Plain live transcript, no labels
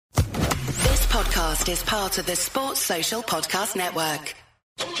podcast is part of the Sports Social Podcast Network.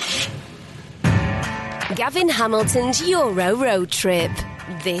 Gavin Hamilton's Euro Road Trip.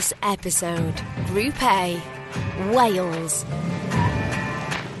 This episode, Group A, Wales.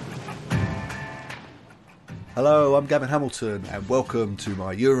 Hello, I'm Gavin Hamilton and welcome to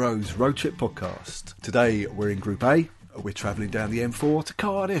my Euros Road Trip podcast. Today we're in Group A. We're travelling down the M4 to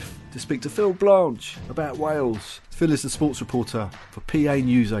Cardiff to speak to Phil Blanche about Wales. Phil is the sports reporter for PA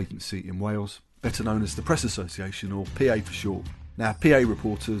News Agency in Wales, better known as the Press Association, or PA for short. Now, PA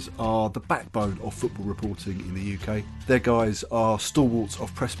reporters are the backbone of football reporting in the UK. Their guys are stalwarts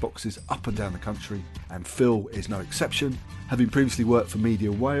of press boxes up and down the country, and Phil is no exception. Having previously worked for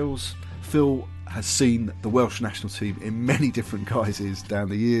Media Wales, Phil has seen the Welsh national team in many different guises down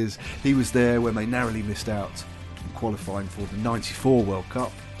the years. He was there when they narrowly missed out qualifying for the 94 World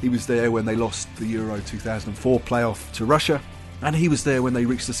Cup. He was there when they lost the Euro 2004 playoff to Russia, and he was there when they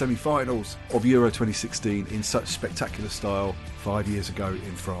reached the semi-finals of Euro 2016 in such spectacular style 5 years ago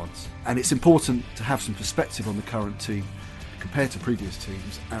in France. And it's important to have some perspective on the current team compared to previous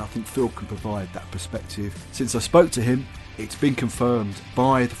teams, and I think Phil can provide that perspective. Since I spoke to him, it's been confirmed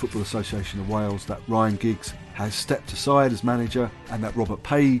by the Football Association of Wales that Ryan Giggs has stepped aside as manager, and that Robert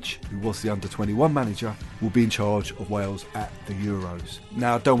Page, who was the under-21 manager, will be in charge of Wales at the Euros.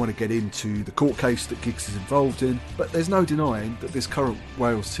 Now, I don't want to get into the court case that Giggs is involved in, but there's no denying that this current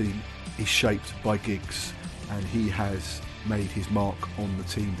Wales team is shaped by Giggs, and he has made his mark on the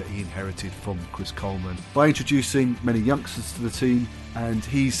team that he inherited from Chris Coleman by introducing many youngsters to the team, and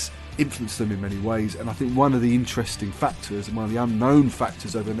he's influenced them in many ways. And I think one of the interesting factors and one of the unknown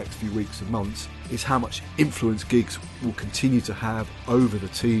factors over the next few weeks and months is how much influence Giggs will continue to have over the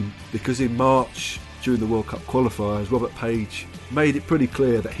team, because in March during the World Cup qualifiers, Robert Page made it pretty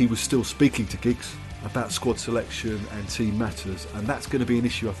clear that he was still speaking to Giggs about squad selection and team matters, and that's going to be an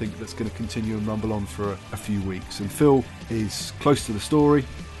issue I think that's going to continue and rumble on for a few weeks. And Phil is close to the story.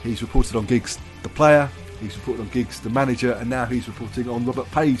 He's reported on Giggs the player, he's reported on Giggs the manager, and now he's reporting on Robert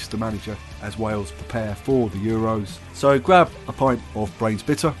Page the manager as Wales prepare for the Euros. So grab a pint of Brains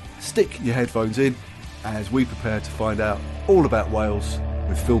Bitter, stick your headphones in as we prepare to find out all about Wales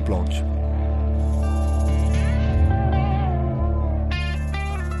with Phil Blanche.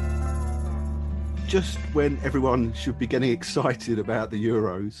 Just when everyone should be getting excited about the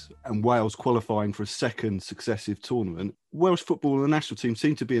Euros and Wales qualifying for a second successive tournament, Welsh football and the national team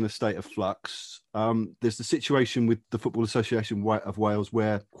seem to be in a state of flux. There's the situation with the Football Association of Wales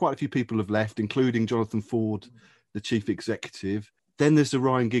where quite a few people have left, including Jonathan Ford, the chief executive. Then there's the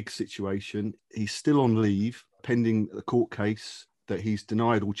Ryan Giggs situation. He's still on leave pending the court case that he's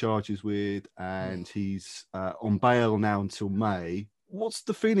denied all charges with, and he's on bail now until May. What's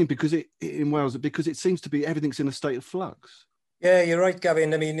the feeling in Wales? Because it seems to be everything's in a state of flux. Yeah, you're right,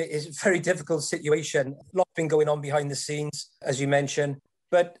 Gavin. I mean, it's a very difficult situation. A lot's been going on behind the scenes, as you mentioned.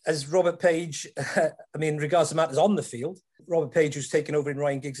 But as Robert Page, in regards to matters on the field, Robert Page, who's taken over in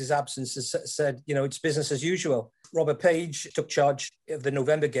Ryan Giggs' absence, has said, it's business as usual. Robert Page took charge of the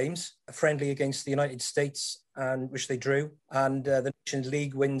November games, a friendly against the United States, and which they drew, and the Nations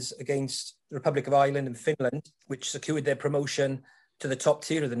League wins against the Republic of Ireland and Finland, which secured their promotion to the top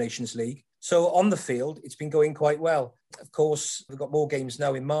tier of the Nations League. So on the field, it's been going quite well. Of course, we've got more games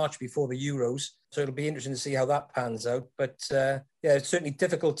now in March before the Euros, so it'll be interesting to see how that pans out. But it's certainly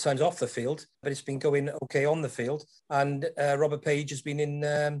difficult times off the field, but it's been going okay on the field. And Robert Page has been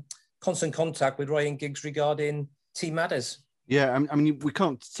in constant contact with Ryan Giggs regarding team matters. Yeah, I mean, we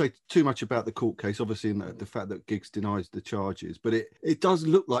can't say too much about the court case, obviously, and the fact that Giggs denies the charges. But it does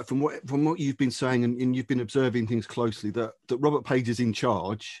look like, from what you've been saying and you've been observing things closely, that Robert Page is in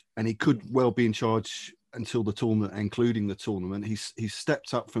charge, and he could well be in charge until the tournament, including the tournament. He's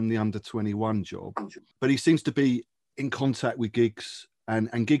stepped up from the under-21 job, but he seems to be in contact with Giggs,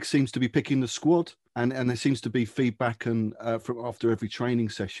 and Giggs seems to be picking the squad. And there seems to be feedback and from after every training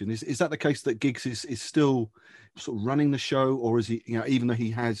session. Is that the case that Giggs is still sort of running the show, or is he, even though he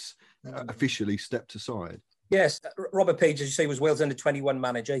has officially stepped aside? Yes, Robert Page, as you say, was Wales under-21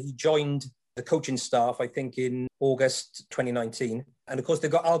 manager. He joined the coaching staff, I think, in August 2019. And of course, they've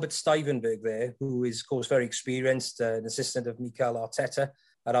got Albert Stuyvenberg there, who is, of course, very experienced, an assistant of Mikel Arteta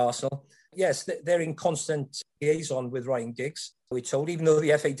at Arsenal. Yes, they're in constant liaison with Ryan Giggs. We're told, even though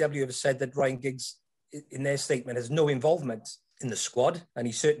the FAW have said that Ryan Giggs, in their statement, has no involvement in the squad, and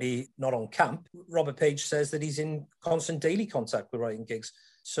he's certainly not on camp. Robert Page says that he's in constant daily contact with Ryan Giggs.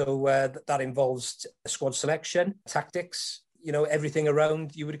 So that involves squad selection, tactics, everything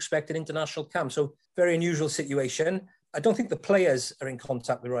around you would expect an international camp. So very unusual situation. I don't think the players are in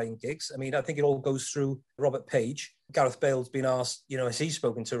contact with Ryan Giggs. I mean, I think it all goes through Robert Page. Gareth Bale's been asked, has he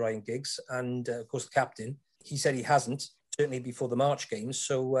spoken to Ryan Giggs? And of course, the captain, he said he hasn't, certainly before the March games.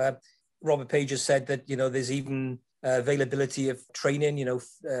 So Robert Page has said that, there's even availability of training,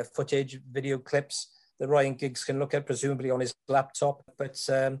 footage, video clips that Ryan Giggs can look at, presumably on his laptop. But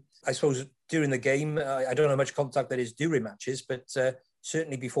I suppose during the game, I don't know how much contact there is during matches, but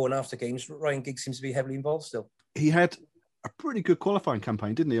certainly before and after games, Ryan Giggs seems to be heavily involved still. He had a pretty good qualifying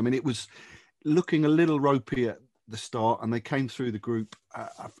campaign, didn't he? I mean, it was looking a little ropey at the start, and they came through the group,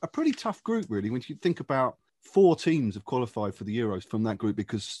 a pretty tough group, really, when you think about 4 teams have qualified for the Euros from that group,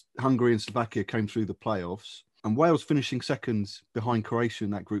 because Hungary and Slovakia came through the playoffs. And Wales finishing second behind Croatia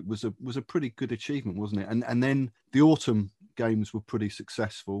in that group was a pretty good achievement, wasn't it? And then the autumn games were pretty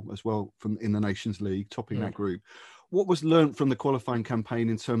successful as well in the Nations League, topping that group. What was learnt from the qualifying campaign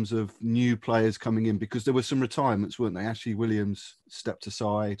in terms of new players coming in? Because there were some retirements, weren't they? Ashley Williams stepped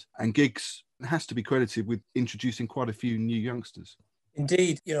aside, and Giggs has to be credited with introducing quite a few new youngsters.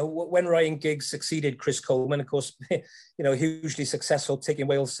 Indeed, when Ryan Giggs succeeded Chris Coleman, of course, hugely successful, taking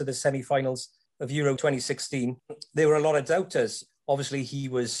Wales to the semi-finals of Euro 2016, there were a lot of doubters. Obviously, he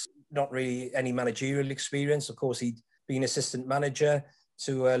was not really any managerial experience. Of course, he'd been assistant manager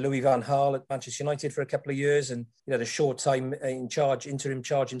to Louis van Gaal at Manchester United for a couple of years, and he had a short time interim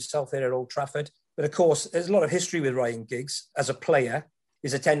charge himself there at Old Trafford. But of course, there's a lot of history with Ryan Giggs as a player.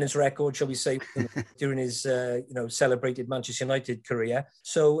 His attendance record, shall we say, during his celebrated Manchester United career.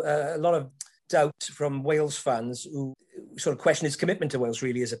 So a lot of doubt from Wales fans who sort of question his commitment to Wales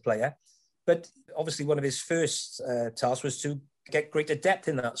really as a player. But obviously one of his first tasks was to get greater depth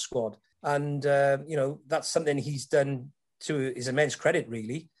in that squad. And, that's something he's done to his immense credit,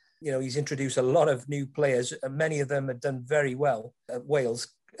 really. He's introduced a lot of new players, and many of them have done very well at Wales.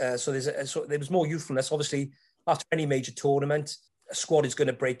 So there was more youthfulness. Obviously, after any major tournament, a squad is going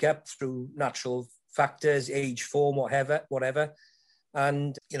to break up through natural factors, age, form, whatever.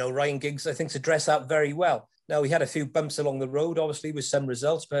 And, Ryan Giggs, I think, has addressed that very well. Now, he had a few bumps along the road, obviously, with some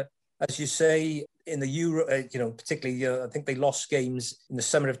results, but as you say, in the Euro, particularly, I think they lost games in the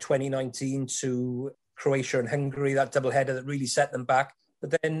summer of 2019 to Croatia and Hungary, that doubleheader that really set them back.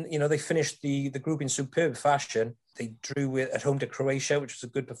 But then, they finished the group in superb fashion. They drew at home to Croatia, which was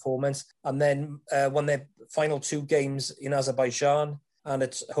a good performance, and then won their final 2 games in Azerbaijan and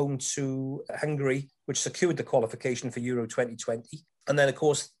at home to Hungary, which secured the qualification for Euro 2020. And then, of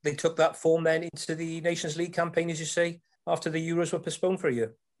course, they took that form then into the Nations League campaign, as you say, after the Euros were postponed for a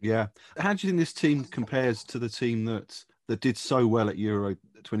year. Yeah. How do you think this team compares to the team that did so well at Euro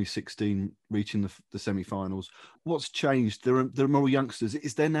 2016, reaching the semi-finals? What's changed? There are more youngsters.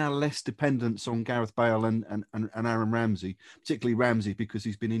 Is there now less dependence on Gareth Bale and Aaron Ramsey, particularly Ramsey, because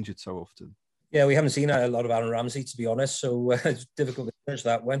he's been injured so often? Yeah, we haven't seen a lot of Aaron Ramsey, to be honest, so it's difficult to judge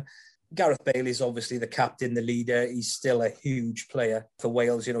that one. Gareth Bale is obviously the captain, the leader. He's still a huge player for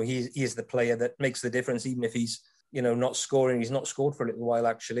Wales. He is the player that makes the difference, even if he's not scoring. He's not scored for a little while,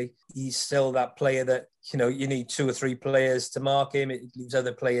 actually. He's still that player that, you need 2 or 3 players to mark him. It leaves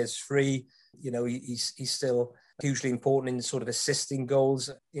other players free. He's still hugely important in sort of assisting goals.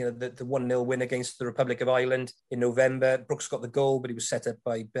 The 1-0 win against the Republic of Ireland in November. Brooks got the goal, but he was set up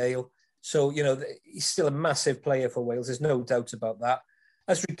by Bale. So, he's still a massive player for Wales. There's no doubt about that.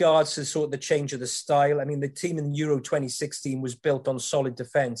 As regards to sort of the change of the style, I mean, the team in Euro 2016 was built on solid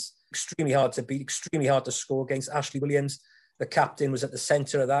defence. Extremely hard to beat, extremely hard to score against. Ashley Williams, the captain, was at the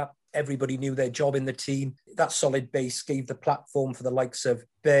centre of that. Everybody knew their job in the team. That solid base gave the platform for the likes of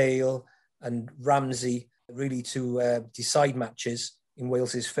Bale and Ramsey really to decide matches in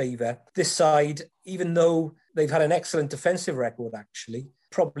Wales's favour. This side, even though they've had an excellent defensive record, actually,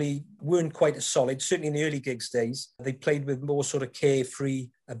 probably weren't quite as solid, certainly in the early Giggs days. They played with more sort of carefree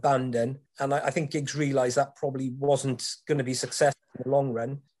abandon. And I think Giggs realised that probably wasn't going to be successful in the long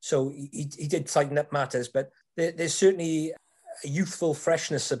run. So he did tighten up matters. But there's certainly a youthful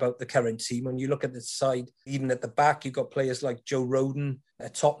freshness about the current team. When you look at the side, even at the back, you've got players like Joe Rodon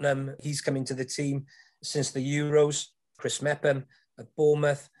at Tottenham. He's come into the team since the Euros. Chris Mepham at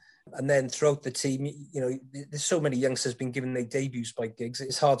Bournemouth. And then throughout the team, there's so many youngsters been given their debuts by Giggs.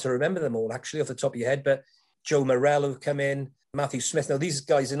 It's hard to remember them all, actually, off the top of your head. But Joe Morrell, who've come in, Matthew Smith. Now, these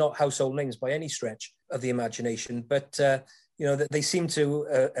guys are not household names by any stretch of the imagination. But, they seem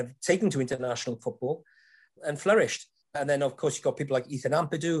to have taken to international football and flourished. And then, of course, you've got people like Ethan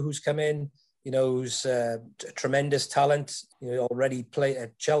Ampadu, who's come in, who's a tremendous talent, already played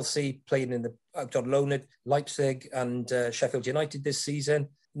at Chelsea, playing in the out on loan at Leipzig and Sheffield United this season.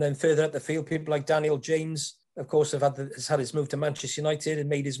 And then further up the field, people like Daniel James, of course, has had his move to Manchester United and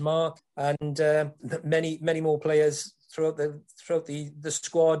made his mark. And many more players throughout the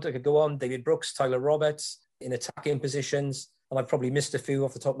squad. I could go on, David Brooks, Tyler Roberts in attacking positions. And I've probably missed a few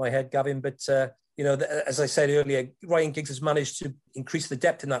off the top of my head, Gavin. But, as I said earlier, Ryan Giggs has managed to increase the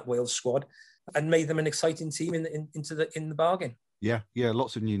depth in that Wales squad and made them an exciting team in the bargain. Yeah,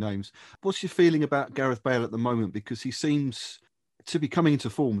 lots of new names. What's your feeling about Gareth Bale at the moment? Because he seems to be coming into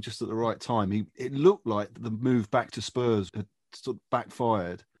form just at the right time. It looked like the move back to Spurs had sort of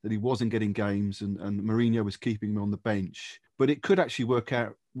backfired, that he wasn't getting games and Mourinho was keeping him on the bench. But it could actually work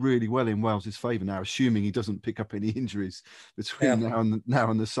out really well in Wales' favour now, assuming he doesn't pick up any injuries between now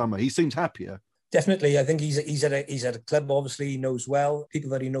and the summer. He seems happier. Definitely. I think he's at a club, obviously, he knows well,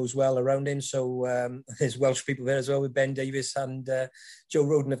 people that he knows well around him. So there's Welsh people there as well with Ben Davies and Joe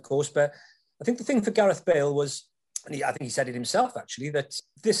Rodon, of course. But I think the thing for Gareth Bale was, and I think he said it himself, actually, that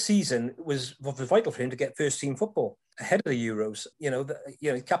this season was vital for him to get first-team football ahead of the Euros.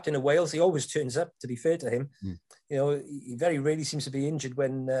 Captain of Wales, he always turns up, to be fair to him. He very rarely seems to be injured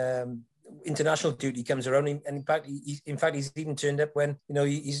when international duty comes around. And in fact, he's even turned up when,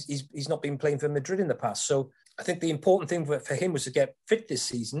 he's not been playing for Madrid in the past. So I think the important thing for him was to get fit this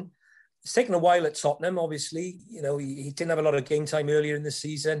season. It's taken a while at Tottenham, obviously. He didn't have a lot of game time earlier in the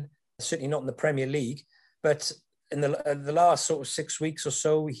season, certainly not in the Premier League. But in the last sort of 6 weeks or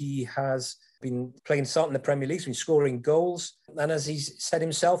so, he has been starting in the Premier League, he's been scoring goals. And as he's said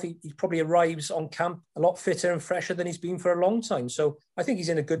himself, he probably arrives on camp a lot fitter and fresher than he's been for a long time. So I think he's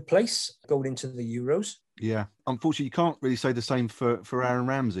in a good place going into the Euros. Yeah, unfortunately, you can't really say the same for Aaron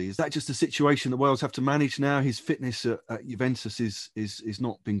Ramsey. Is that just a situation that Wales have to manage now? His fitness at Juventus is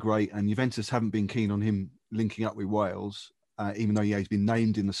not been great, and Juventus haven't been keen on him linking up with Wales. Even though he's been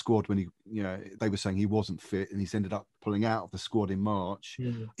named in the squad when they were saying he wasn't fit, and he's ended up pulling out of the squad in March.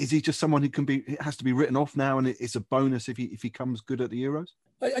 Is he just someone who has to be written off now, and it's a bonus if he comes good at the Euros?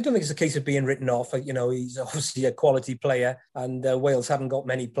 I don't think it's a case of being written off. He's obviously a quality player, and Wales haven't got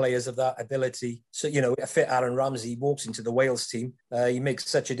many players of that ability. So, a fit Aaron Ramsey walks into the Wales team. He makes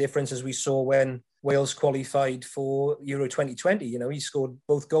such a difference, as we saw when Wales qualified for Euro 2020. He scored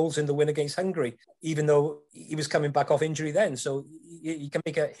both goals in the win against Hungary, even though he was coming back off injury then. So he can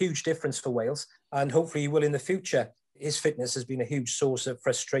make a huge difference for Wales, and hopefully he will in the future. His fitness has been a huge source of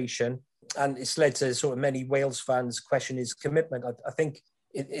frustration, and it's led to sort of many Wales fans question his commitment. I think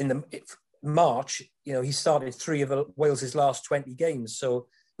in March, he started 3 of Wales's last 20 games. So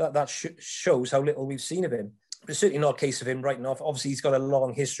that shows how little we've seen of him. But it's certainly not a case of him writing off. Obviously, he's got a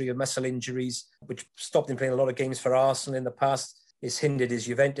long history of muscle injuries, which stopped him playing a lot of games for Arsenal in the past. It's hindered his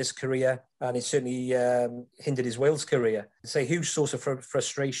Juventus career, and it's certainly hindered his Wales career. It's a huge source of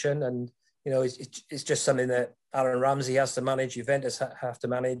frustration, and it's just something that Aaron Ramsey has to manage, Juventus have to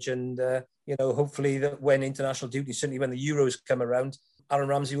manage, and hopefully that when international duty, certainly when the Euros come around, Aaron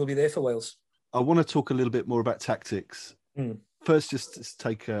Ramsey will be there for Wales. I want to talk a little bit more about tactics. First, just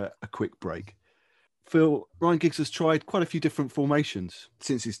take a quick break. Phil, Ryan Giggs has tried quite a few different formations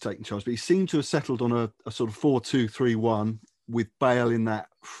since he's taken charge, but he seemed to have settled on a sort of 4-2-3-1 with Bale in that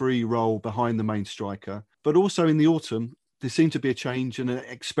free role behind the main striker. But also in the autumn, there seemed to be a change and an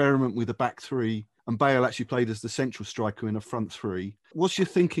experiment with a back three, and Bale actually played as the central striker in a front three. What's your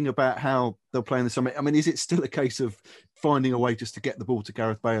thinking about how they'll play in the summer? I mean, is it still a case of finding a way just to get the ball to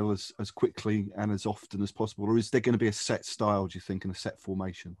Gareth Bale as quickly and as often as possible, or is there going to be a set style, do you think, and a set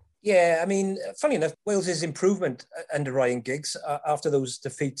formation? Yeah, I mean, funny enough, Wales's improvement under Ryan Giggs after those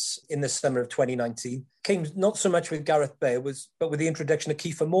defeats in the summer of 2019 came not so much with Gareth Bale, but with the introduction of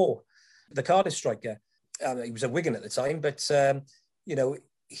Kiefer Moore, the Cardiff striker. He was at Wigan at the time, but,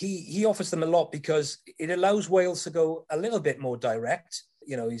 he offers them a lot because it allows Wales to go a little bit more direct.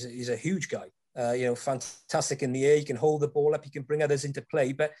 He's a huge guy, fantastic in the air. He can hold the ball up. He can bring others into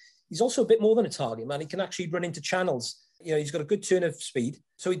play, but he's also a bit more than a target man. He can actually run into channels. He's got a good turn of speed.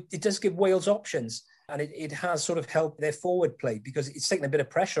 So it does give Wales options. And it has sort of helped their forward play because it's taken a bit of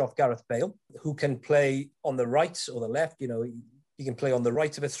pressure off Gareth Bale, who can play on the right or the left. He can play on the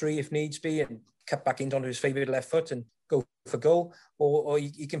right of a three if needs be and cut back into his favourite left foot and go for goal. Or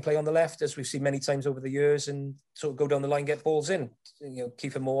he can play on the left, as we've seen many times over the years, and sort of go down the line, get balls in.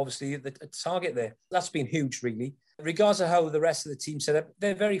 Kiefer Moore, obviously, the target there. That's been huge, really. Regardless of how the rest of the team set up,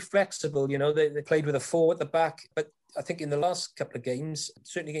 they're very flexible. They played with a 4 at the back, but I think in the last couple of games,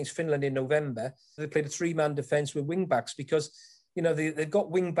 certainly against Finland in November, they played a 3-man defence with wing-backs because, they've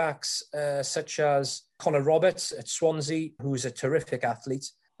got wing-backs such as Connor Roberts at Swansea, who's a terrific athlete,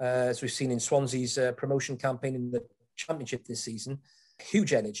 as we've seen in Swansea's promotion campaign in the Championship this season.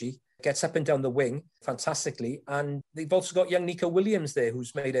 Huge energy, gets up and down the wing fantastically. And they've also got young Nico Williams there,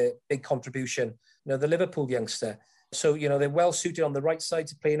 who's made a big contribution, the Liverpool youngster. So, they're well suited on the right side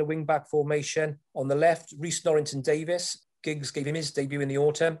to play in a wing-back formation. On the left, Rhys Norrington-Davies. Giggs gave him his debut in the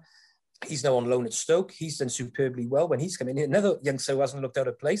autumn. He's now on loan at Stoke. He's done superbly well when he's come in. Another youngster who hasn't looked out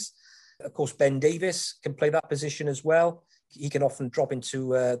of place. Of course, Ben Davies can play that position as well. He can often drop into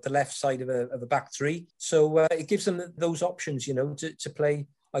the left side of a back three. So it gives them those options, to play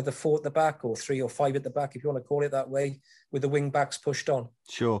either 4 at the back or 3 or 5 at the back, if you want to call it that way, with the wing backs pushed on.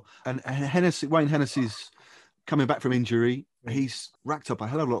 Sure. And Wayne Hennessy's coming back from injury. He's racked up a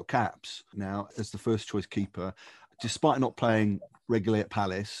hell of a lot of caps now as the first choice keeper, despite not playing regularly at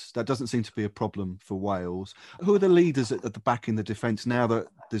Palace. That doesn't seem to be a problem for Wales. Who are the leaders at the back in the defence now that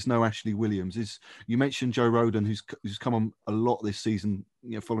there's no Ashley Williams? You mentioned Joe Rodon, who's come on a lot this season,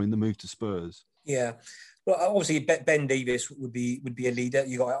 following the move to Spurs. Yeah. Well, obviously, Ben Davies would be a leader.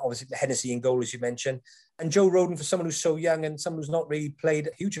 You got obviously Hennessy in goal, as you mentioned, and Joe Rodon, for someone who's so young and someone who's not really played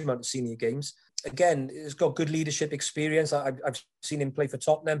a huge amount of senior games. Again, he's got good leadership experience. I've seen him play for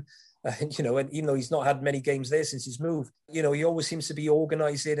Tottenham, and even though he's not had many games there since his move, he always seems to be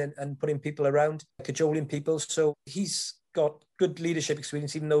organising and putting people around, cajoling people. So he's got good leadership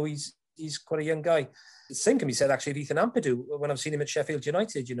experience, even though he's quite a young guy. The same can be said, actually, of Ethan Ampadu, when I've seen him at Sheffield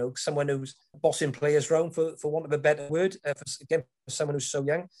United, someone who's bossing players around, for want of a better word, for someone who's so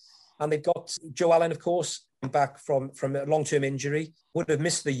young. And they've got Joe Allen, of course, back from a long-term injury, would have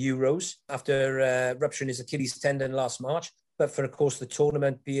missed the Euros after rupturing his Achilles tendon last March. But for, of course, the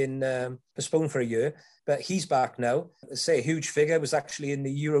tournament being postponed for a year. But he's back now. Say a huge figure, was actually in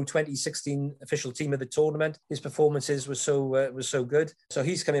the Euro 2016 official team of the tournament. His performances were so good. So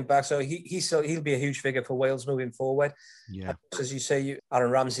he's coming back. So he'll be a huge figure for Wales moving forward. Yeah. As you say,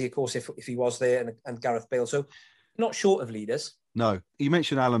 Aaron Ramsey, of course, if he was there, and Gareth Bale. So not short of leaders. No, you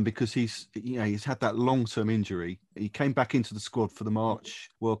mentioned Alan because he's had that long-term injury. He came back into the squad for the March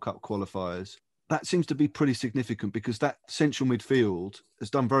World Cup qualifiers. That seems to be pretty significant because that central midfield has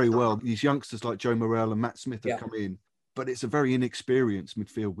done very well. These youngsters like Joe Morrell and Matt Smith have come in, but it's a very inexperienced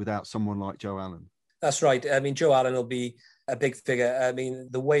midfield without someone like Joe Allen. That's right. I mean, Joe Allen will be a big figure. I mean,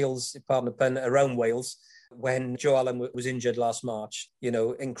 the Wales, pardon the pun, around Wales, when Joe Allen was injured last March,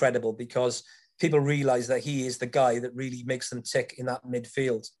 incredible, because people realise that he is the guy that really makes them tick in that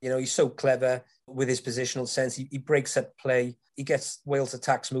midfield. He's so clever with his positional sense. He breaks up play. He gets Wales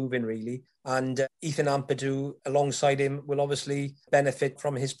attacks moving, really. And Ethan Ampadu alongside him will obviously benefit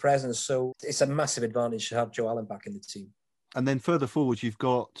from his presence. So it's a massive advantage to have Joe Allen back in the team. And then further forward, you've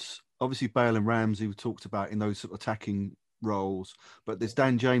got obviously Bale and Ramsey, we talked about in those sort of attacking roles, but there's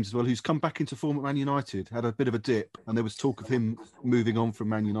Dan James as well, who's come back into form at Man United, had a bit of a dip, and there was talk of him moving on from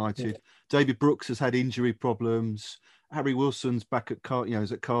Man United. Yeah. David Brooks has had injury problems. Harry Wilson's back at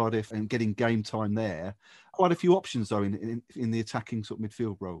is at Cardiff and getting game time there. Quite a few options though in the attacking sort of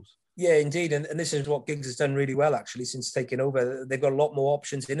midfield roles. Yeah, indeed, and this is what Giggs has done really well actually since taking over. They've got a lot more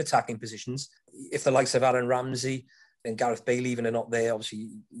options in attacking positions. If the likes of Aaron Ramsey and Gareth Bale even are not there,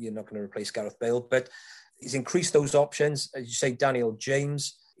 obviously you're not going to replace Gareth Bale, but he's increased those options. As you say, Daniel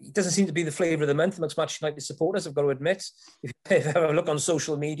James, he doesn't seem to be the flavour of the month amongst Manchester United supporters, I've got to admit. If you have a look on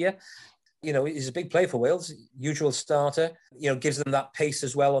social media, he's a big player for Wales, usual starter, gives them that pace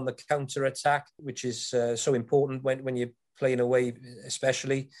as well on the counter-attack, which is so important when you're playing away,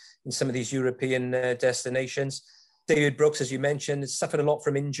 especially in some of these European destinations. David Brooks, as you mentioned, has suffered a lot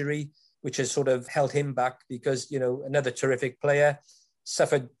from injury, which has sort of held him back because, another terrific player,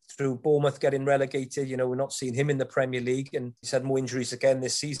 suffered through Bournemouth getting relegated. We're not seeing him in the Premier League, and he's had more injuries again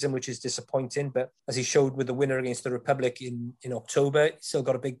this season, which is disappointing. But as he showed with the winner against the Republic in October, he's still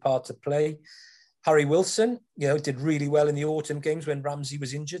got a big part to play. Harry Wilson, did really well in the autumn games when Ramsey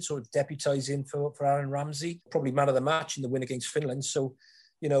was injured, sort of deputising for Aaron Ramsey, probably man of the match in the win against Finland. So,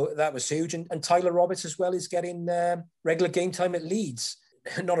 that was huge. And Tyler Roberts as well is getting regular game time at Leeds.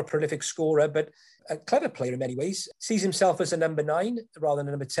 Not a prolific scorer, but a clever player in many ways. Sees himself as a number 9 rather than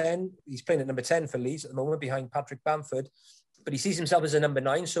a number 10. He's playing at number 10 for Leeds at the moment behind Patrick Bamford, but he sees himself as a number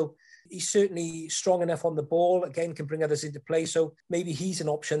 9. So he's certainly strong enough on the ball, again, can bring others into play. So maybe he's an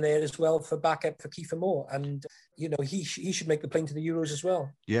option there as well for backup for Kiefer Moore. And, he should make the plane to the Euros as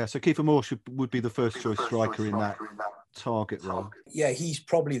well. Yeah, so Kiefer Moore would be the first choice striker in that target role. Yeah, he's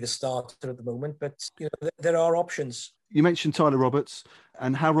probably the starter at the moment, but, there are options. You mentioned Tyler Roberts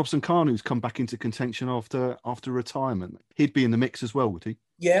and how Robson-Kanu's come back into contention after retirement. He'd be in the mix as well, would he?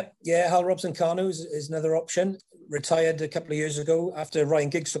 Yeah, Hal Robson-Kanu is another option. Retired a couple of years ago after Ryan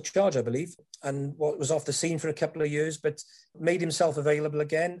Giggs took charge, I believe, and was off the scene for a couple of years, but made himself available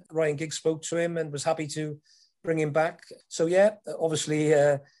again. Ryan Giggs spoke to him and was happy to bring him back. So, yeah, obviously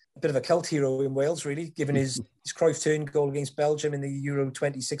a bit of a cult hero in Wales, really, given his Cruyff turn goal against Belgium in the Euro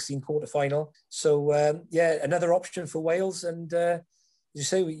 2016 quarter-final. So, another option for Wales. And as you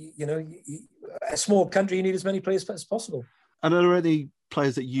say, a small country, you need as many players as possible. And are there any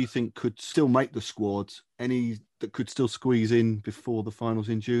players that you think could still make the squad? Any that could still squeeze in before the finals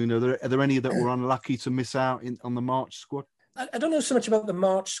in June? Are there any that were unlucky to miss out on the March squad? I don't know so much about the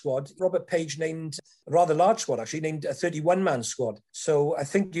March squad. Robert Page named a rather large squad, actually, named a 31-man squad. So I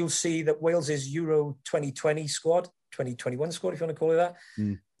think you'll see that Wales's Euro 2020 squad, 2021 squad, if you want to call it that,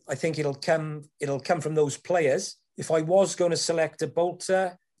 I think it'll come from those players. If I was going to select a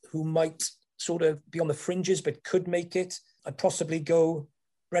bolter who might sort of be on the fringes but could make it, I'd possibly go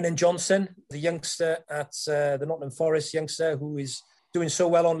Brennan Johnson, the youngster at the Nottingham Forest youngster who is doing so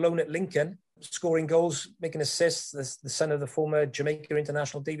well on loan at Lincoln, scoring goals, making assists, the son of the former Jamaica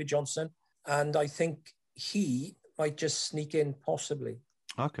international David Johnson. And I think he might just sneak in possibly.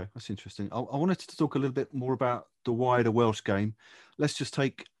 Okay, that's interesting. I wanted to talk a little bit more about the wider Welsh game. Let's just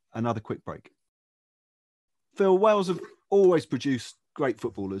take another quick break. Phil, Wales have always produced great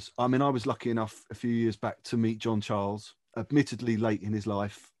footballers. I mean, I was lucky enough a few years back to meet John Charles, admittedly late in his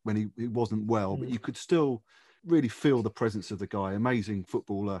life when he wasn't well, but you could still really feel the presence of the guy. Amazing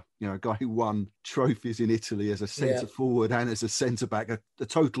footballer, a guy who won trophies in Italy as a centre forward and as a centre back, a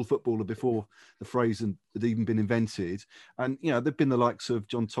total footballer before the phrase had even been invented. And, there've been the likes of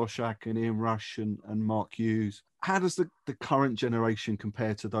John Toshak and Ian Rush and Mark Hughes. How does the current generation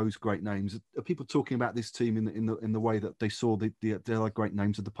compare to those great names? Are people talking about this team in the way that they saw the great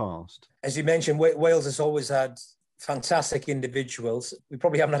names of the past? As you mentioned, Wales has always had fantastic individuals. We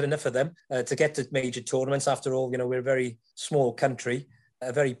probably haven't had enough of them to get to major tournaments. After all, we're a very small country,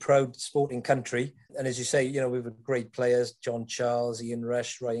 a very proud sporting country. And as you say, we've got great players, John Charles, Ian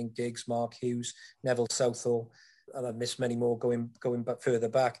Rush, Ryan Giggs, Mark Hughes, Neville Southall, and I've missed many more going back further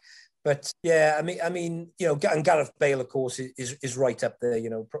back. But yeah, I mean, and Gareth Bale, of course, is right up there,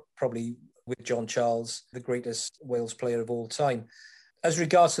 probably with John Charles, the greatest Wales player of all time. As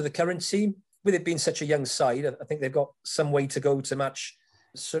regards to the current team, with it being such a young side, I think they've got some way to go to match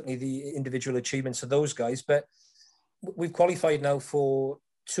certainly the individual achievements of those guys. But we've qualified now for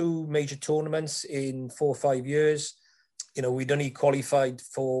 2 major tournaments in 4 or 5 years. We'd only qualified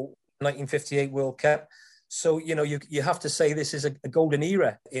for 1958 World Cup. So, you have to say this is a golden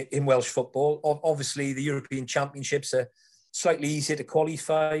era in Welsh football. Obviously, the European Championships are slightly easier to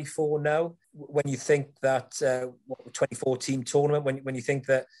qualify for now. When you think that 2014 tournament, when you think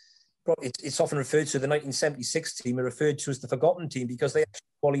that it's often referred to, the 1976 team are referred to as the forgotten team because they actually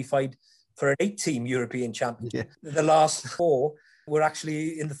qualified for an 8-team European Championship. Yeah. The last 4 were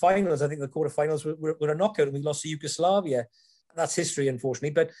actually in the finals. I think the quarterfinals were a knockout and we lost to Yugoslavia. That's history,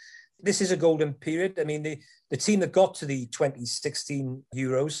 unfortunately. But this is a golden period. I mean, the team that got to the 2016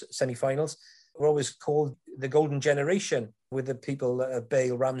 Euros semi-finals were always called the golden generation with the people,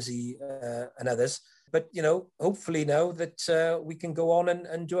 Bale, Ramsey and others. But, hopefully now that we can go on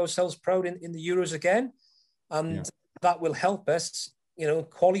and do ourselves proud in the Euros again. And that will help us,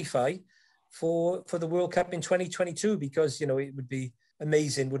 qualify for the World Cup in 2022 because, it would be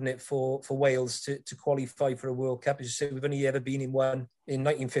amazing, wouldn't it, for Wales to qualify for a World Cup. As you say, we've only ever been in one in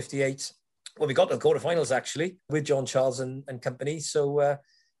 1958. Well, we got to the quarterfinals, actually, with John Charles and company. So,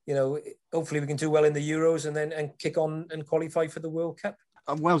 hopefully we can do well in the Euros and kick on and qualify for the World Cup.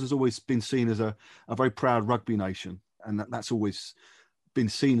 Wales has always been seen as a very proud rugby nation, and that's always been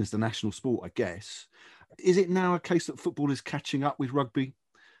seen as the national sport, I guess. Is it now a case that football is catching up with rugby?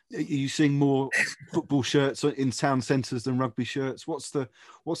 Are you seeing more football shirts in town centres than rugby shirts? What's the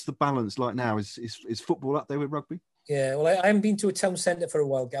balance like now? Is football up there with rugby? Yeah, well, I haven't been to a town centre for a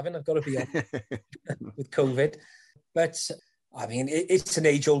while, Gavin. I've got to be honest with COVID. But I mean, it's an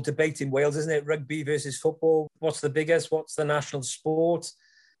age-old debate in Wales, isn't it? Rugby versus football. What's the biggest? What's the national sport?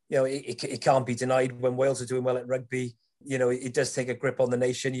 It can't be denied when Wales are doing well at rugby. It does take a grip on the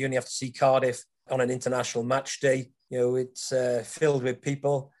nation. You only have to see Cardiff on an international match day. It's filled with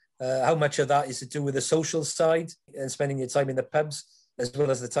people. How much of that is to do with the social side and spending your time in the pubs as well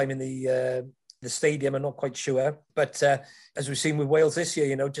as the time in the stadium? I'm not quite sure. But as we've seen with Wales this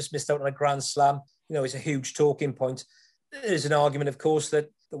year, just missed out on a Grand Slam. It's a huge talking point. There's an argument, of course, that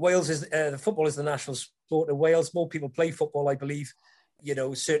Wales is the football is the national sport of Wales. More people play football, I believe.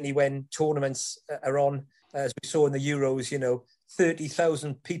 Certainly when tournaments are on, as we saw in the Euros,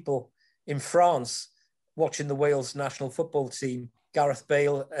 30,000 people in France watching the Wales national football team. Gareth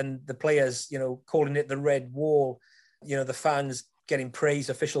Bale and the players, calling it the Red Wall. The fans getting praise,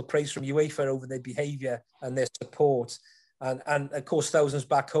 official praise from UEFA over their behaviour and their support, and of course thousands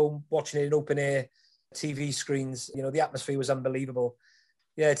back home watching it in open air TV screens. The atmosphere was unbelievable.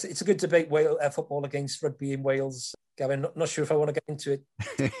 Yeah, it's a good debate, football against rugby in Wales. Gavin, not sure if I want to get into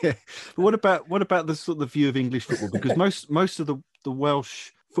it. But what about the sort of view of English football? Because most of the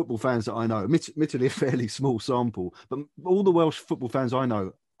Welsh football fans that I know, admittedly a fairly small sample, but all the Welsh football fans I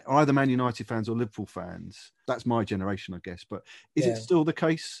know are either Man United fans or Liverpool fans. That's my generation, I guess. But is it still the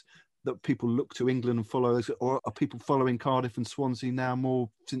case that people look to England and follow us, or are people following Cardiff and Swansea now more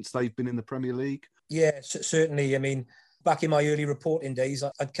since they've been in the Premier League? Yeah, certainly. I mean, back in my early reporting days,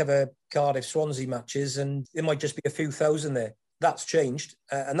 I'd cover Cardiff-Swansea matches and there might just be a few thousand there. That's changed.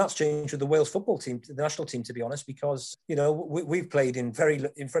 And that's changed with the Wales football team, the national team, to be honest, because, we've played in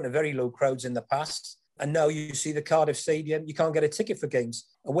front of very low crowds in the past. And now you see the Cardiff Stadium, you can't get a ticket for games.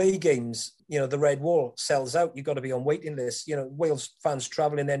 Away games, the Red Wall sells out. You've got to be on waiting lists. Wales fans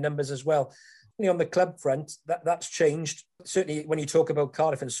travel in their numbers as well. On the club front, that's changed. Certainly when you talk about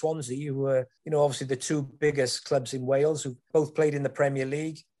Cardiff and Swansea, who are, obviously the two biggest clubs in Wales, who both played in the Premier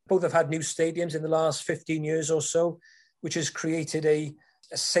League. Both have had new stadiums in the last 15 years or so, which has created a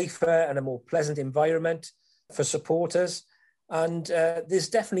safer and a more pleasant environment for supporters. And there's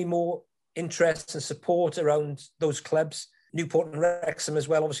definitely more interest and support around those clubs. Newport and Wrexham as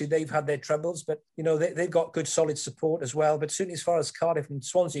well. Obviously, they've had their troubles, but, they've got good, solid support as well. But certainly as far as Cardiff and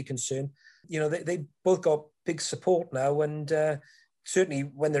Swansea are concerned, they both got big support now. And certainly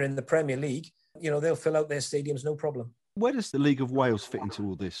when they're in the Premier League, they'll fill out their stadiums, no problem. Where does the League of Wales fit into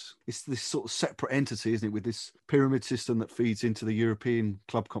all this? It's this sort of separate entity, isn't it, with this pyramid system that feeds into the European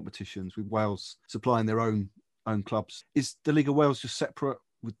club competitions, with Wales supplying their own clubs. Is the League of Wales just separate,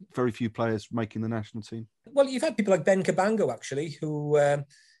 with very few players making the national team? Well, you've had people like Ben Cabango, actually, who,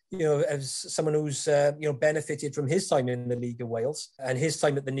 as someone who's, benefited from his time in the League of Wales and his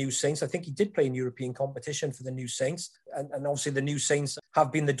time at the New Saints. I think he did play in European competition for the New Saints. And obviously the New Saints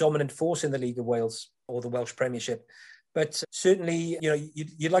have been the dominant force in the League of Wales or the Welsh Premiership. But certainly,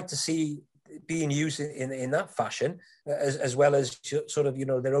 you'd like to see being used in that fashion, as well as sort of,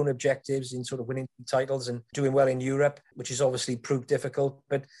 their own objectives in sort of winning titles and doing well in Europe, which is obviously proved difficult.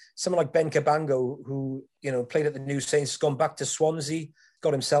 But someone like Ben Cabango, who, played at the New Saints, gone back to Swansea,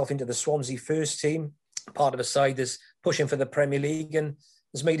 got himself into the Swansea first team, part of a side that's pushing for the Premier League, and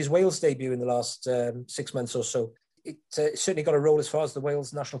has made his Wales debut in the last 6 months or so. It certainly got a role as far as the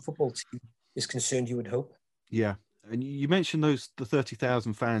Wales national football team is concerned, you would hope. Yeah. And you mentioned the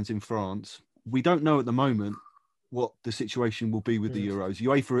 30,000 fans in France. We don't know at the moment what the situation will be with the Euros.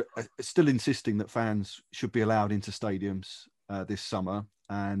 UEFA are still insisting that fans should be allowed into stadiums this summer.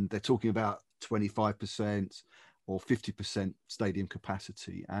 And they're talking about 25% or 50% stadium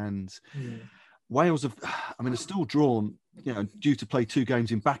capacity. And Wales are still drawn, due to play 2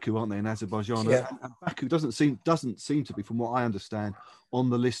 games in Baku, aren't they, in Azerbaijan? Yeah. And Baku doesn't seem to be, from what I understand, on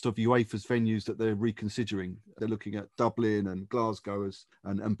the list of UEFA's venues that they're reconsidering. They're looking at Dublin and Glasgow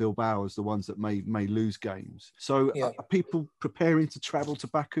and Bilbao as the ones that may lose games. So are people preparing to travel to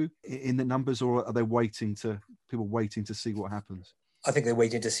Baku in the numbers, or are they waiting to see what happens? I think they're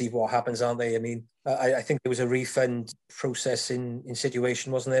waiting to see what happens, aren't they? I mean, I think there was a refund process in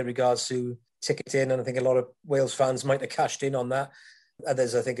situation, wasn't there, in regards to ticketing, and I think a lot of Wales fans might have cashed in on that.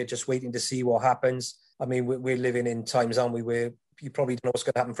 Others, I think, are just waiting to see what happens. I mean, we're living in times, aren't we, where you probably don't know what's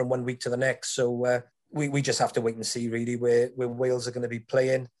going to happen from one week to the next. So we just have to wait and see, really, where Wales are going to be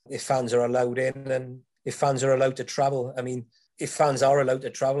playing, if fans are allowed in, and if fans are allowed to travel. I mean, if fans are allowed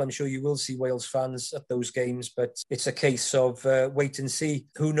to travel, I'm sure you will see Wales fans at those games, but it's a case of wait and see.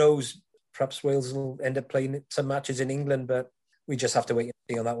 Who knows? Perhaps Wales will end up playing some matches in England, but we just have to wait and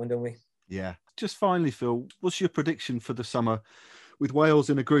see on that one, don't we? Yeah. Just finally, Phil, what's your prediction for the summer with Wales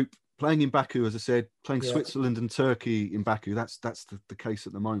in a group playing in Baku, as I said, playing Switzerland and Turkey in Baku? That's the case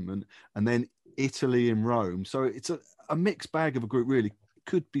at the moment. And then Italy in Rome. So it's a mixed bag of a group, really.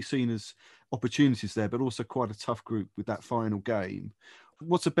 Could be seen as opportunities there, but also quite a tough group with that final game.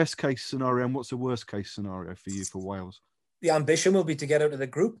 What's a best case scenario and what's a worst case scenario for you for Wales? The ambition will be to get out of the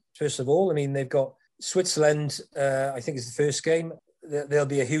group, first of all. I mean, they've got Switzerland, I think is the first game. There'll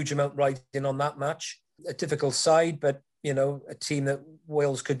be a huge amount riding on that match. A difficult side, but, a team that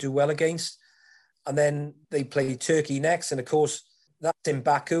Wales could do well against. And then they play Turkey next. And of course, that's in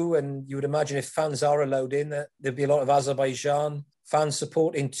Baku. And you would imagine if fans are allowed in, there'll be a lot of Azerbaijan fan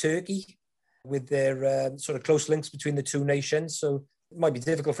support in Turkey with their sort of close links between the two nations. So it might be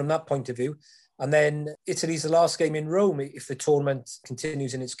difficult from that point of view. And then Italy's the last game in Rome if the tournament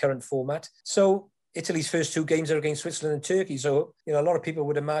continues in its current format. So Italy's first 2 games are against Switzerland and Turkey. So, a lot of people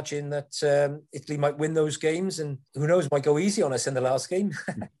would imagine that Italy might win those games, and who knows, might go easy on us in the last game.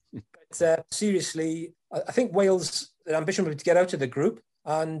 But seriously, I think Wales' ambition would be to get out of the group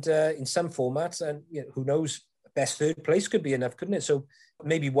and in some formats, and who knows, best third place could be enough, couldn't it? So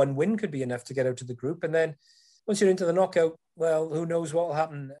maybe one win could be enough to get out of the group. And then once you're into the knockout, well, who knows what will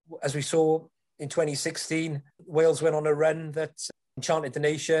happen. As we saw in 2016, Wales went on a run that enchanted the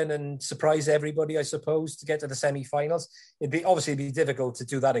nation and surprised everybody, I suppose, to get to the semi-finals. It'd be difficult to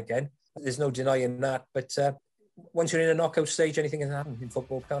do that again. There's no denying that. But once you're in a knockout stage, anything can happen in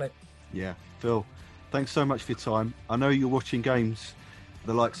football, can't it? Yeah. Phil, thanks so much for your time. I know you're watching games,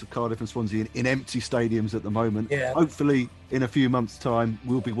 the likes of Cardiff and Swansea, in empty stadiums at the moment. Yeah. Hopefully, in a few months' time,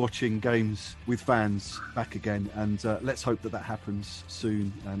 we'll be watching games with fans back again. And let's hope that happens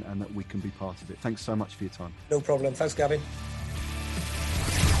soon and that we can be part of it. Thanks so much for your time. No problem. Thanks, Gavin.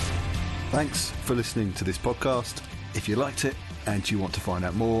 Thanks for listening to this podcast. If you liked it and you want to find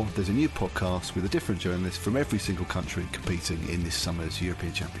out more, there's a new podcast with a different journalist from every single country competing in this summer's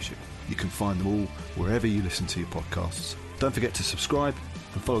European Championship. You can find them all wherever you listen to your podcasts. Don't forget to subscribe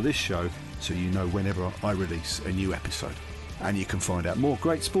and follow this show so you know whenever I release a new episode. And you can find out more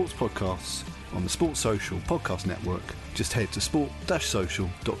great sports podcasts on the Sports Social Podcast Network. Just head to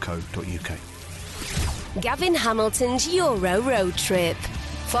sport-social.co.uk. Gavin Hamilton's Euro Road Trip.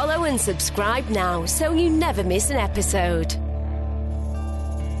 Follow and subscribe now so you never miss an episode.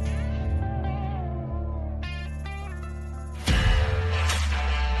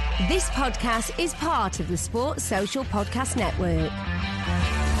 This podcast is part of the Sports Social Podcast Network.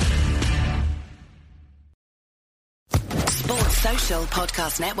 Sports Social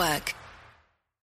Podcast Network.